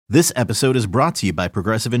This episode is brought to you by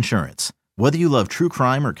Progressive Insurance. Whether you love true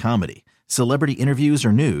crime or comedy, celebrity interviews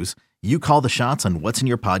or news, you call the shots on what's in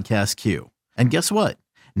your podcast queue. And guess what?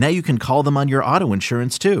 Now you can call them on your auto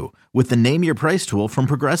insurance too with the Name Your Price tool from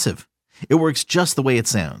Progressive. It works just the way it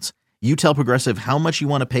sounds. You tell Progressive how much you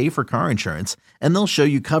want to pay for car insurance, and they'll show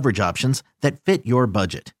you coverage options that fit your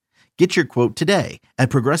budget. Get your quote today at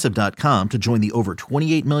Progressive.com to join the over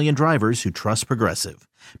 28 million drivers who trust Progressive.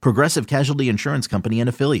 Progressive Casualty Insurance Company and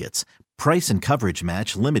Affiliates. Price and coverage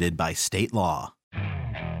match limited by state law.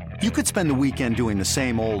 You could spend the weekend doing the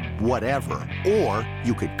same old whatever, or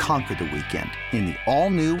you could conquer the weekend in the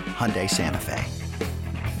all-new Hyundai Santa Fe.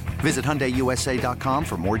 Visit HyundaiUSA.com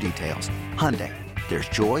for more details. Hyundai, there's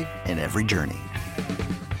joy in every journey.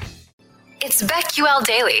 It's BetQL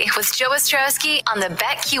Daily with Joe Ostrowski on the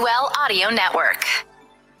BetQL Audio Network.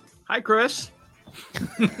 Hi, Chris.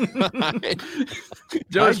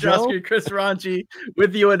 Joe Ostrowski, Chris Ranchi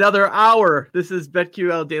with you another hour. This is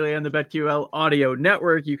BetQL Daily on the BetQL Audio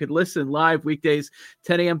Network. You can listen live weekdays,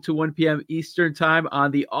 10 a.m. to 1 p.m. Eastern Time on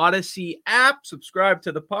the Odyssey app. Subscribe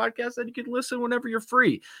to the podcast, and you can listen whenever you're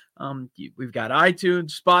free. We've got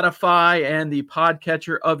iTunes, Spotify, and the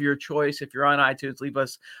podcatcher of your choice. If you're on iTunes, leave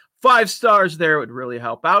us 5 stars there. It would really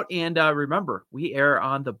help out. And remember, we air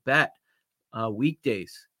on the Bet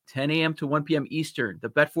weekdays, 10 a.m. to 1 p.m. Eastern. The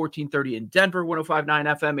Bet 1430 in Denver, 105.9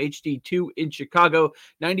 FM, HD2 in Chicago,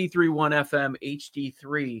 93.1 FM,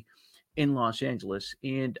 HD3 in Los Angeles.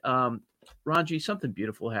 And Ranji, something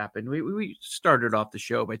beautiful happened. We started off the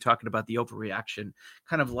show by talking about the overreaction,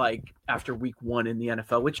 kind of like after week 1 in the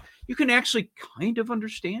NFL, which you can actually kind of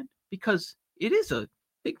understand because it is a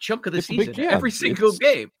big chunk of the season, every single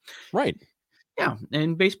game. Right. Yeah.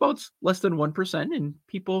 And baseball, it's less than 1%, and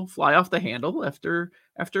people fly off the handle after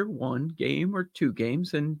one game or 2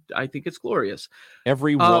 games, and I think it's glorious.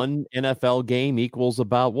 Every one NFL game equals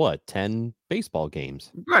about what? 10 baseball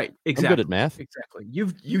games. Right. Exactly. I'm good at math. Exactly.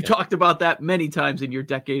 You've talked about that many times in your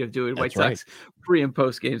decade of doing White Sox pre and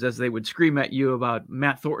post games, as they would scream at you about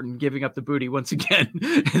Matt Thornton giving up the booty once again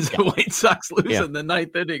as the White Sox lose in the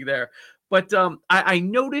 9th inning there. But I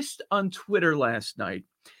noticed on Twitter last night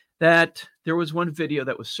that there was one video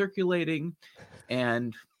that was circulating,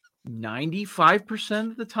 and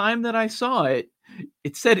 95% of the time that I saw it,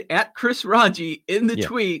 it said at Chris Ranji in the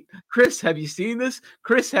tweet, Chris, have you seen this?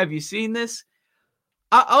 Chris, have you seen this?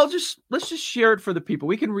 Let's just share it for the people.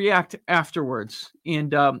 We can react afterwards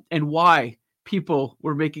and why people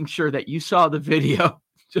were making sure that you saw the video,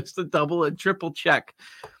 just to double and triple check.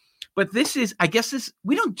 But this is, I guess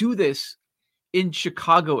we don't do this in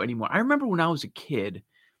Chicago anymore. I remember when I was a kid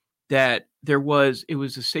that it was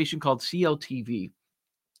a station called CLTV,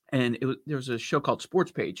 and there was a show called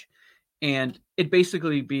Sports Page, and it'd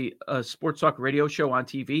basically be a sports talk radio show on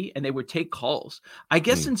TV, and they would take calls. I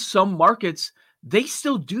guess in some markets they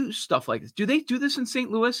still do stuff like this. Do they do this in St.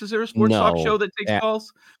 Louis? Is there a sports talk show that takes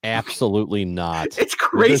calls? Absolutely not. It's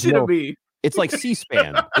crazy to me. It's like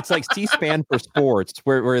C-SPAN. It's like C-SPAN for sports,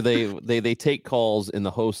 where they take calls and the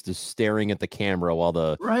host is staring at the camera while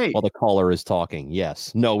the caller is talking.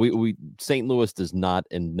 Yes. No, we St. Louis does not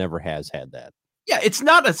and never has had that. Yeah, it's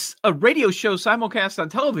not a radio show simulcast on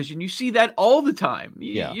television. You see that all the time.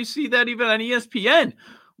 You see that even on ESPN.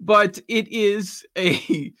 But it is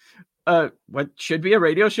what should be a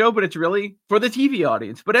radio show, but it's really for the TV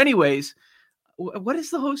audience. But anyways, what is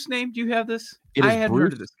the host name? Do you have this? I hadn't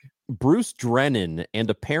heard of this. Bruce Drennan, and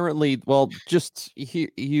apparently,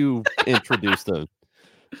 you introduced the.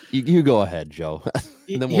 You go ahead, Joe.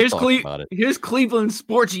 And then we'll talk about it. Here's Cleveland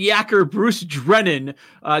sports yacker Bruce Drennan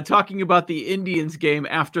talking about the Indians game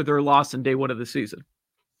after their loss in day 1 of the season.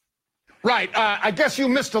 Right. I guess you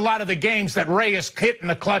missed a lot of the games that Reyes hit in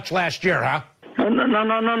the clutch last year, huh? No.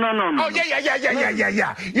 Oh, yeah.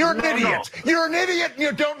 You're an idiot. You're an idiot and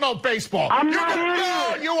you don't know baseball.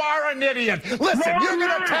 No, you are an idiot. Listen, you're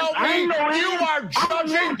going to tell me you are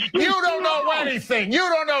judging. You don't know anything. You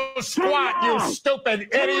don't know squat, you stupid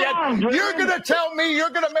idiot. You're going to tell me you're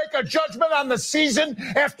going to make a judgment on the season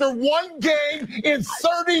after one game in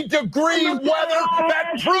 30-degree weather?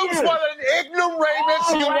 That proves what an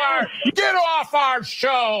ignoramus you are. Get off our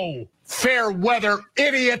show, fair weather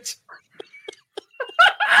idiot.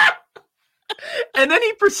 And then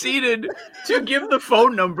he proceeded to give the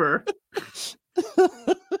phone number.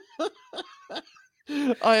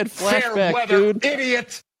 I had flashback, fair weather, dude.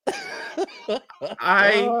 Idiot.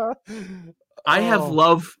 I have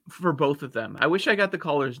love for both of them. I wish I got the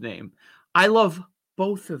caller's name. I love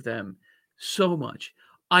both of them so much.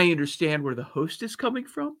 I understand where the host is coming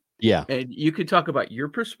from. Yeah. And you can talk about your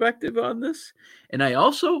perspective on this. And I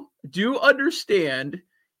also do understand,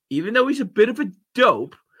 even though he's a bit of a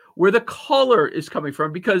dope, where the caller is coming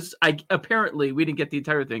from, because apparently we didn't get the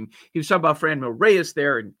entire thing. He was talking about Franmil Reyes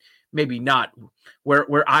there, and maybe not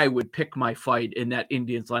where I would pick my fight in that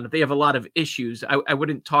Indians lineup. They have a lot of issues. I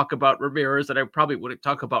wouldn't talk about Ramirez, and I probably wouldn't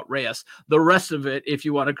talk about Reyes. The rest of it, if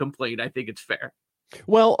you want to complain, I think it's fair.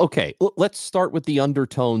 Well, okay, let's start with the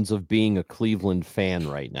undertones of being a Cleveland fan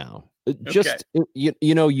right now. Just,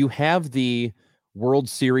 you have the World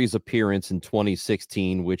Series appearance in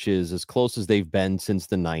 2016, which is as close as they've been since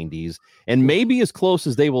the 90s, and maybe as close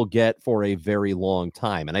as they will get for a very long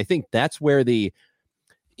time. And I think that's where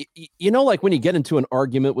like when you get into an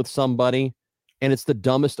argument with somebody and it's the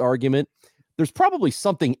dumbest argument, there's probably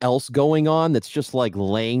something else going on that's just like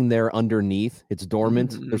laying there underneath. It's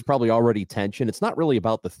dormant. Mm-hmm. There's probably already tension. It's not really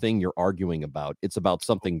about the thing you're arguing about. It's about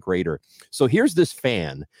something greater. So here's this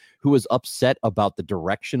fan who is upset about the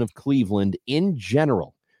direction of Cleveland in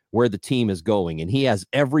general, where the team is going. And he has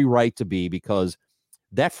every right to be, because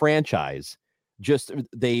that franchise just,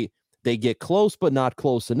 they get close, but not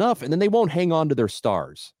close enough. And then they won't hang on to their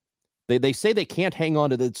stars. They say they can't hang on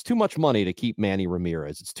to it. It's too much money to keep Manny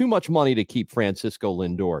Ramirez. It's too much money to keep Francisco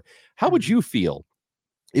Lindor. How would you feel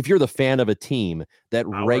if you're the fan of a team that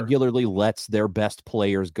regularly lets their best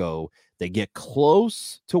players go? They get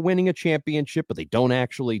close to winning a championship, but they don't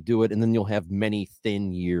actually do it. And then you'll have many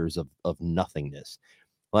thin years of nothingness.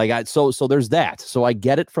 So there's that. So I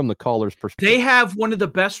get it from the caller's perspective. They have one of the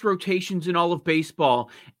best rotations in all of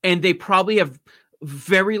baseball, and they probably have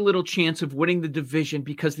very little chance of winning the division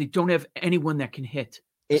because they don't have anyone that can hit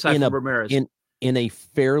aside from Ramirez. In a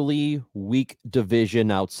fairly weak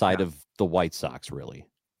division outside of the White Sox, really.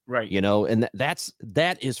 Right. And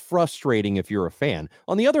that is frustrating if you're a fan.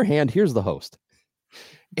 On the other hand, here's the host.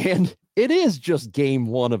 And it is just game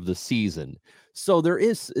one of the season. So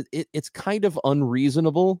it's kind of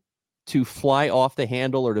unreasonable to fly off the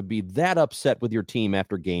handle or to be that upset with your team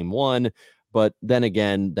after game one. But then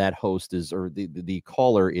again, that host the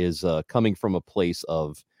caller is coming from a place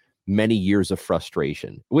of many years of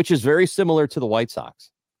frustration, which is very similar to the White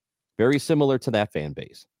Sox, very similar to that fan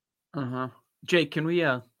base. Jake, can we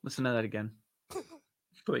listen to that again,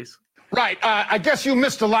 please? Right. I guess you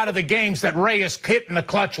missed a lot of the games that Reyes hit in the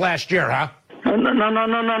clutch last year, huh? No.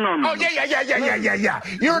 Oh, yeah.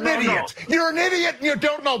 You're an idiot. No. You're an idiot and you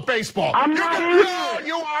don't know baseball. No,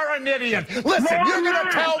 you are an idiot. Listen, you're going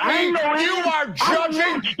to tell me you are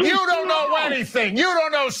judging. You don't know anything. You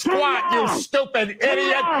don't know squat, you stupid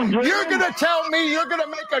idiot. You're going to tell me you're going to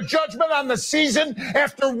make a judgment on the season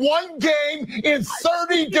after one game in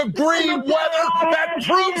 30-degree weather that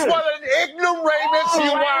proves what an ignoramus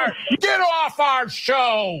you are. Get off our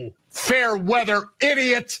show, fair weather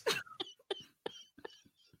idiot.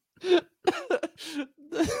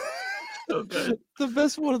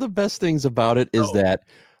 One of the best things about it is that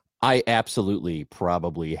I absolutely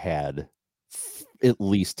probably had at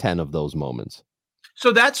least 10 of those moments.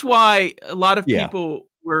 So that's why a lot of people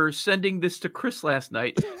were sending this to Chris last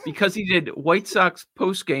night, because he did White Sox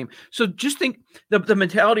post game. So just think the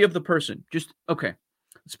mentality of the person. Let's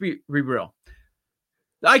be real.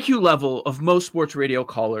 The IQ level of most sports radio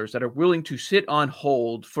callers that are willing to sit on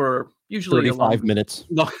hold for usually 35 minutes,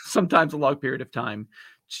 sometimes a long period of time,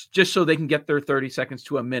 just so they can get their 30 seconds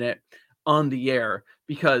to a minute on the air,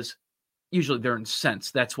 because usually they're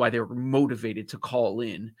incensed. That's why they're motivated to call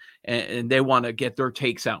in, and they want to get their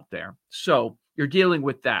takes out there. So you're dealing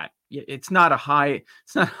with that. It's not high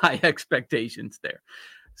expectations there.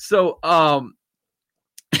 So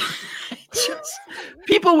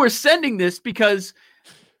people were sending this because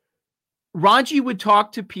Ranji would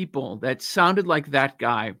talk to people that sounded like that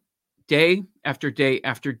guy day after day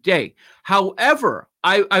after day. However,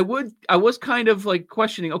 I was kind of like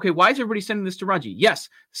questioning, okay, why is everybody sending this to Ranji? Yes,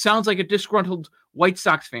 sounds like a disgruntled White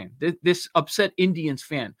Sox fan, this upset Indians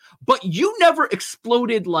fan. But you never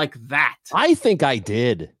exploded like that. I think I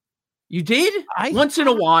did. You did? Once in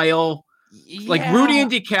a while. Yeah. Like Rudy and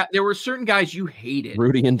DeKalb. There were certain guys you hated.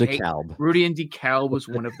 Rudy and DeKalb. Rudy and DeKalb was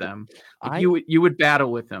one of them. You would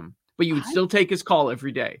battle with him, but you would still take his call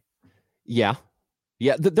every day. Yeah.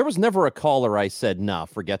 Yeah. There was never a caller I said, nah,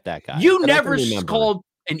 forget that guy. You never called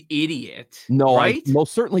an idiot. No, right? I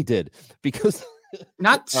most certainly did, because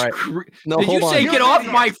not right. No, did you say get off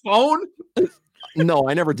my phone? No,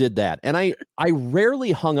 I never did that. And I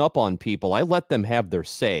rarely hung up on people. I let them have their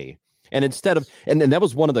say. And instead of, and that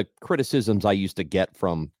was one of the criticisms I used to get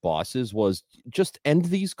from bosses, was just end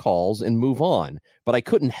these calls and move on. But I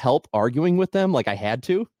couldn't help arguing with them like I had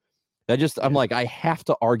to. I'm like, I have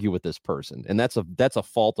to argue with this person. And that's a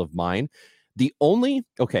fault of mine.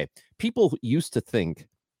 People used to think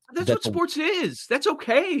that's what sports is. That's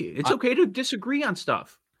okay. It's okay to disagree on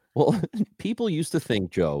stuff. Well, people used to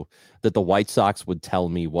think, Joe, that the White Sox would tell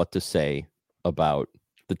me what to say about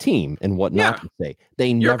the team and what not to say.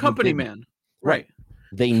 You're never a company man. Right.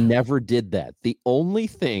 They never did that. The only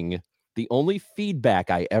feedback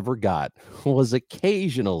I ever got was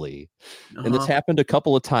occasionally, and it's happened a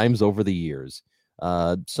couple of times over the years,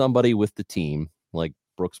 somebody with the team, like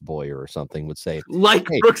Brooks Boyer or something, would say,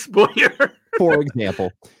 hey, Brooks Boyer. For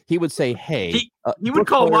example, he would say, hey. He would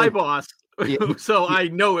call Boyer, my boss. So I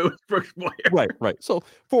know it was Brooks Boyer. Right. So,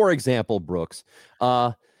 for example, Brooks,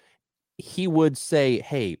 he would say,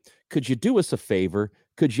 hey, could you do us a favor?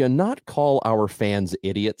 Could you not call our fans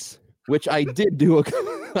idiots? Which I did do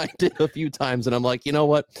a few times, and I'm like, you know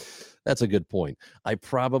what? That's a good point. I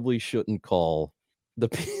probably shouldn't call the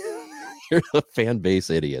fan base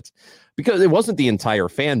idiots, because it wasn't the entire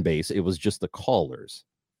fan base. It was just the callers,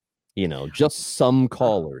 just some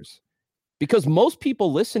callers, because most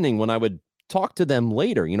people listening, when I would talk to them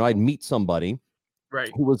later, I'd meet somebody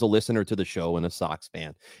who was a listener to the show and a Sox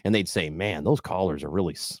fan, and they'd say, man, those callers are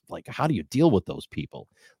really, like, how do you deal with those people?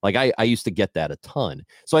 Like, I used to get that a ton.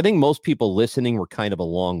 So I think most people listening were kind of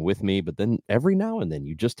along with me, but then every now and then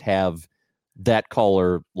you just have that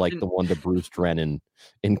caller, like the one to Bruce Drennan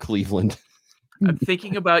in Cleveland. I'm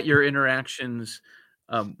thinking about your interactions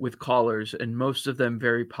with callers, and most of them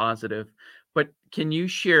very positive. But can you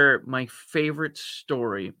share my favorite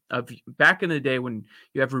story of back in the day when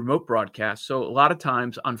you have remote broadcasts? So a lot of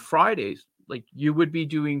times on Fridays, like, you would be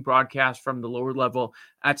doing broadcasts from the lower level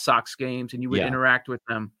at Sox games, and you would interact with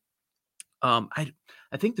them. I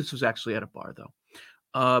think this was actually at a bar, though.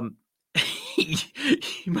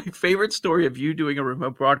 My favorite story of you doing a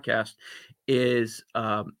remote broadcast is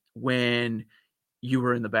when you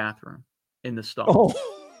were in the bathroom in the stall.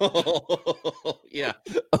 Yeah.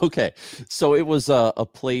 Okay. So it was a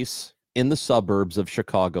place in the suburbs of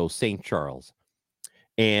Chicago, St. Charles.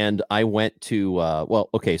 And I went to,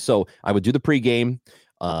 so I would do the pregame,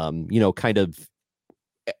 kind of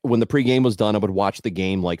when the pregame was done, I would watch the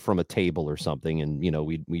game like from a table or something, and,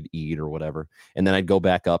 we'd eat or whatever. And then I'd go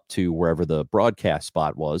back up to wherever the broadcast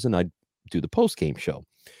spot was, and I'd do the postgame show.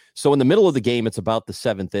 So in the middle of the game, it's about the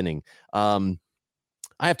 7th inning.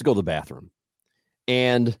 I have to go to the bathroom.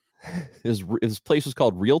 And his place was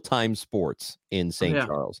called Real Time Sports in St.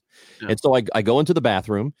 Charles. Yeah. And so I go into the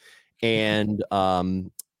bathroom, and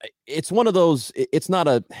it's one of those, it's not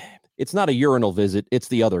a urinal visit. It's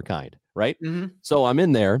the other kind, right? Mm-hmm. So I'm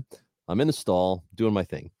in there, I'm in the stall doing my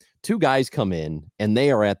thing. 2 guys come in, and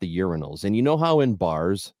they are at the urinals. And you know how in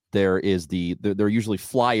bars, there are usually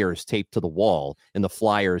flyers taped to the wall, and the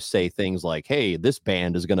flyers say things like, hey, this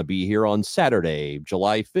band is going to be here on Saturday,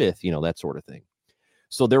 July 5th, that sort of thing.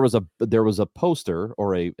 So there was a poster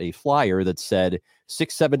or a flyer that said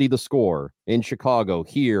 670 The Score in Chicago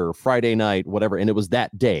here Friday night, whatever. And it was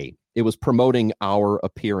that day. It was promoting our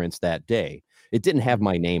appearance that day. It didn't have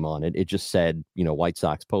my name on it. It just said, White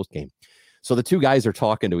Sox postgame. So the 2 guys are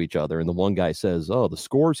talking to each other, and the one guy says, oh, the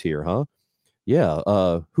Score's here, huh? Yeah.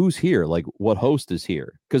 Who's here? Like, what host is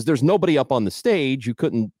here? Because there's nobody up on the stage. You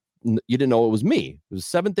didn't know it was me. It was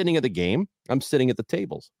 7th inning of the game. I'm sitting at the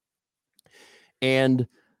tables. And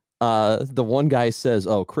the one guy says,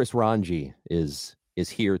 oh, Chris Ranji is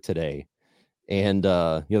here today. And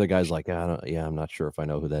the other guy's like, I'm not sure if I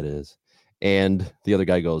know who that is. And the other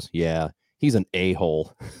guy goes, yeah, he's an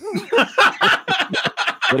a-hole.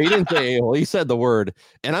 But he didn't say a-hole. He said the word.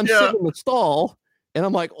 And I'm sitting in the stall, and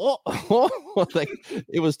I'm like, like,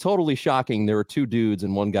 it was totally shocking. There were 2 dudes,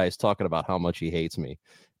 and one guy's talking about how much he hates me.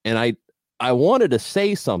 And I wanted to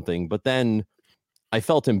say something, but then I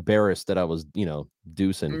felt embarrassed that I was,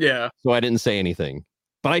 deucing. Yeah. So I didn't say anything.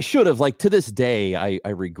 But I should have. Like, to this day, I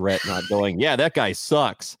regret not going, yeah, that guy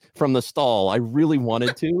sucks from the stall. I really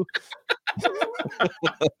wanted to.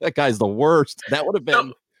 That guy's the worst. That would have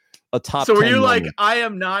been a top. So were you moment. like, I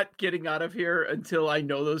am not getting out of here until I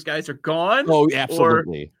know those guys are gone? Oh,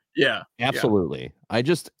 absolutely. Yeah. Absolutely. Yeah.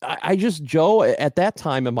 I just, Joe, at that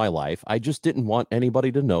time in my life, I just didn't want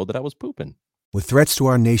anybody to know that I was pooping. With threats to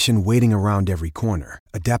our nation waiting around every corner,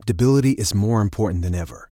 adaptability is more important than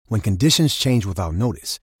ever. When conditions change without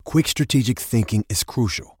notice, quick strategic thinking is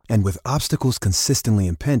crucial. And with obstacles consistently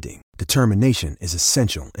impending, determination is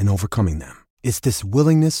essential in overcoming them. It's this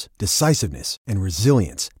willingness, decisiveness, and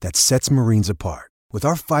resilience that sets Marines apart. With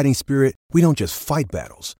our fighting spirit, we don't just fight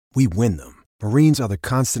battles, we win them. Marines are the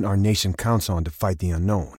constant our nation counts on to fight the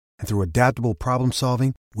unknown. And through adaptable problem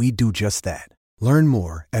solving, we do just that. Learn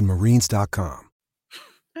more at Marines.com.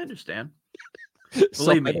 I understand.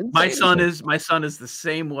 Believe me, my son is the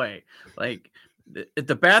same way. Like,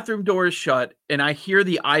 the bathroom door is shut and I hear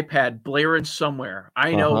the iPad blaring somewhere,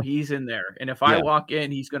 I know he's in there. And if I walk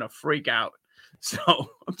in, he's going to freak out. So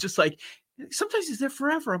I'm just like, sometimes he's there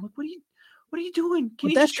forever. I'm like, what are you doing? Can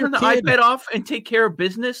you just turn the iPad off and take care of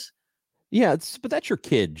business? Yeah, but that's your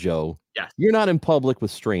kid, Joe. Yes. You're not in public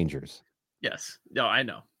with strangers. Yes. No, I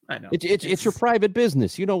know. It's your private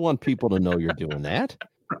business. You don't want people to know you're doing that.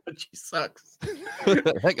 She sucks.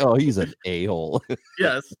 Like, oh, he's an a-hole.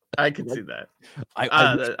 Yes, I can see that.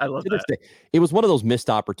 I love that. It was one of those missed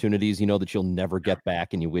opportunities, that you'll never get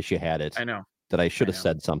back, and you wish you had it. I know. That I should have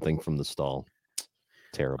said something from the stall.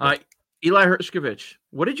 Terrible. Eli Hershkovich,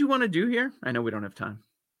 what did you want to do here? I know we don't have time.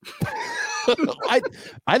 I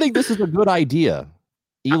think this is a good idea.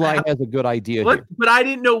 Eli has a good idea here. But I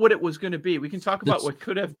didn't know what it was going to be. We can talk about what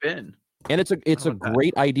could have been. And it's a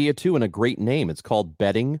great idea too, and a great name. It's called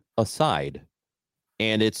Betting Aside,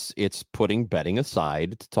 and it's putting betting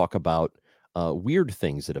aside to talk about weird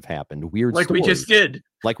things that have happened, weird like stories. We just did.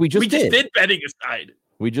 Like we just did Betting Aside.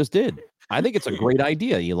 We just did. I think it's a great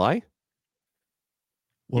idea, Eli.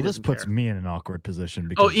 Well, this puts me in an awkward position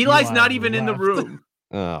because Eli's not even in the room.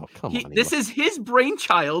 Oh, come on. This is his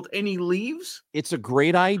brainchild, and he leaves. It's a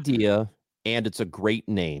great idea, and it's a great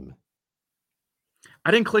name.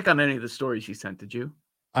 I didn't click on any of the stories you sent. Did you?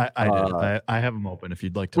 I did. I have them open if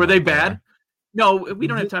you'd like to. Were they bad? No, we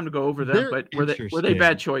don't have time to go over them. But were they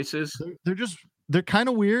bad choices? They're kind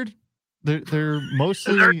of weird. They're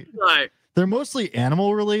mostly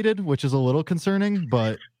animal related, which is a little concerning.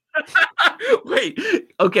 But wait,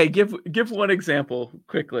 okay, give one example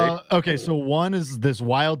quickly. Okay, so one is this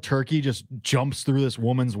wild turkey just jumps through this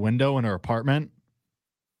woman's window in her apartment.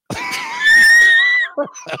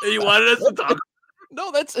 You wanted us to talk. No,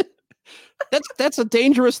 that's a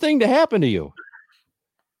dangerous thing to happen to you.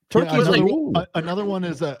 Another one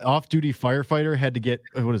is an off-duty firefighter had to get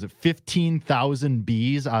 15,000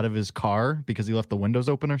 bees out of his car because he left the windows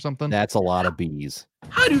open or something. That's a lot of bees.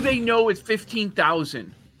 How do they know it's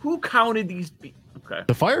 15,000? Who counted these bees? Okay,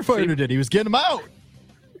 the firefighter did. He was getting them out.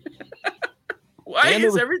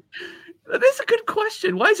 That's a good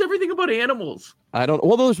question. Why is everything about animals? I don't.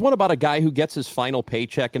 Well, there's one about a guy who gets his final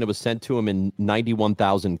paycheck and it was sent to him in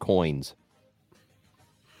 91,000 coins,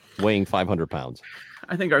 weighing 500 pounds.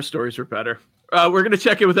 I think our stories are better. We're going to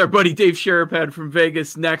check in with our buddy Dave Sharapan from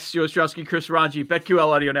Vegas next. Joe Ostrowski, Chris Ranji, BetQL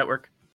Audio Network.